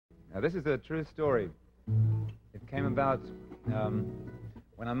Now, this is a true story. It came about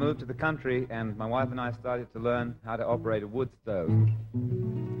when I moved to the country and my wife and I started to learn how to operate a wood stove.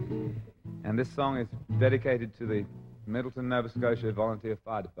 And this song is dedicated to the Middleton, Nova Scotia Volunteer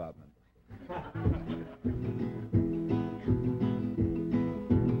Fire Department.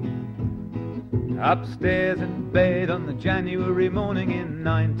 Upstairs in bed on the January morning in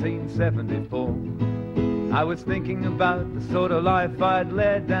 1974, I was thinking about the sort of life I'd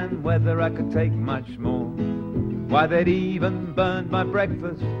led and whether I could take much more. Why, they'd even burned my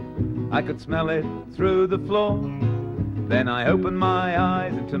breakfast, I could smell it through the floor. Then I opened my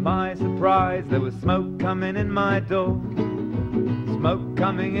eyes and to my surprise there was smoke coming in my door. Smoke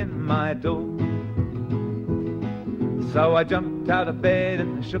coming in my door. So I jumped out of bed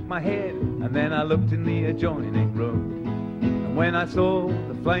and shook my head, and then I looked in the adjoining room. And when I saw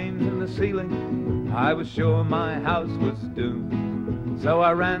the flames in the ceiling, I was sure my house was doomed. So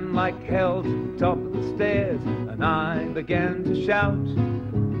I ran like hell to the top of the stairs, and I began to shout,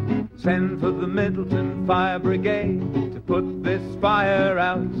 "Send for the Middleton Fire Brigade to put this fire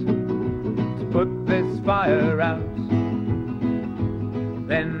out, to put this fire out."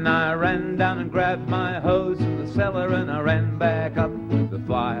 Then I ran down and grabbed my hose from the cellar and I ran back up to the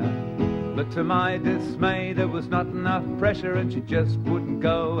fire. But to my dismay there was not enough pressure and she just wouldn't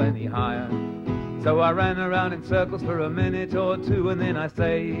go any higher. So I ran around in circles for a minute or two and then I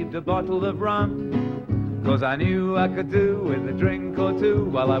saved a bottle of rum, 'cause I knew I could do with a drink or two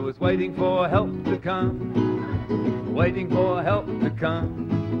while I was waiting for help to come, waiting for help to come.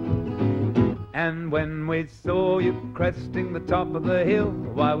 And when we saw you cresting the top of the hill,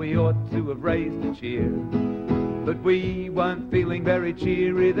 why, we ought to have raised a cheer. But we weren't feeling very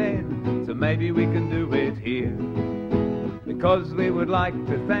cheery then, so maybe we can do it here. Because we would like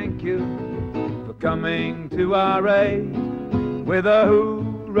to thank you for coming to our aid with a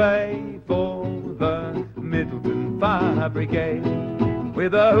hooray for the Middleton Fire Brigade,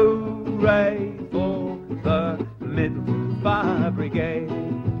 with a hooray for the Middleton Fire Brigade.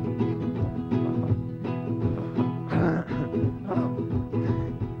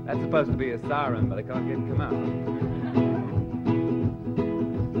 That's supposed to be a siren, but I can't get it to come out.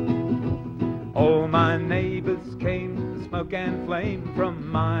 All my neighbors came to smoke and flame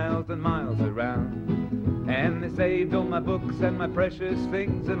from miles and miles around, and they saved all my books and my precious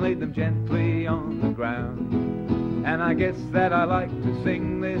things and laid them gently on the ground. And I guess that I like to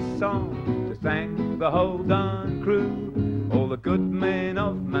sing this song to thank the whole darn crew, all the good men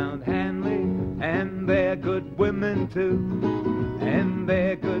of Mount Hanley, and their good women too, and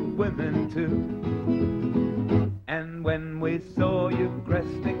their good women too. And when we saw you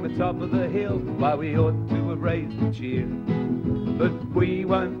cresting the top of the hill, why, we ought to have raised a cheer. But we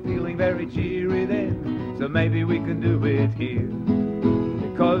weren't feeling very cheery then, so maybe we can do it here.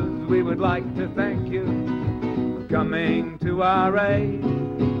 Because we would like to thank you for coming to our aid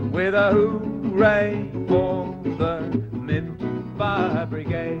with a hooray for the Middleton Fire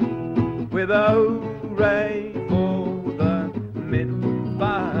Brigade, with a hooray for the Middleton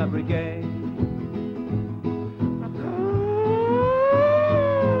Fire Brigade.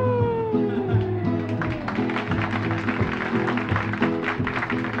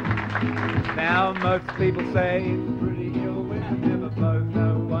 Now most people say pretty ill women never blow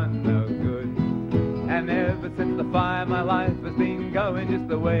no one no good. And ever since the fire my life has been going just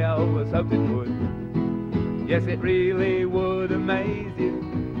the way I always hoped it would. Yes, it really would amaze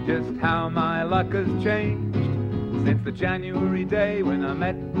you just how my luck has changed since the January day when I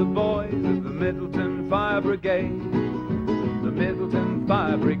met the boys of the Middleton Fire Brigade, the Middleton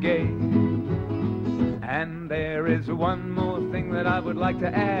Fire Brigade. And there is one more thing that I would like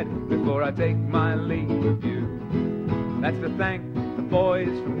to add before I take my leave of you. That's to thank the boys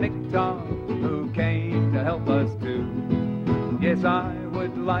from Nicktown who came to help us too. Yes, I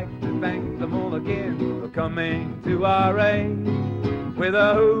would like to thank them all again for coming to our aid with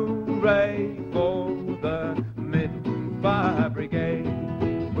a hooray for the Middleton Fire Brigade,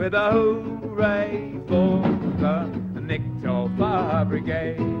 with a hooray for the Nicktown Fire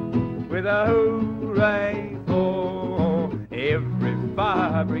Brigade, with a hooray for every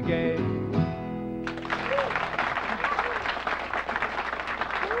fire brigade.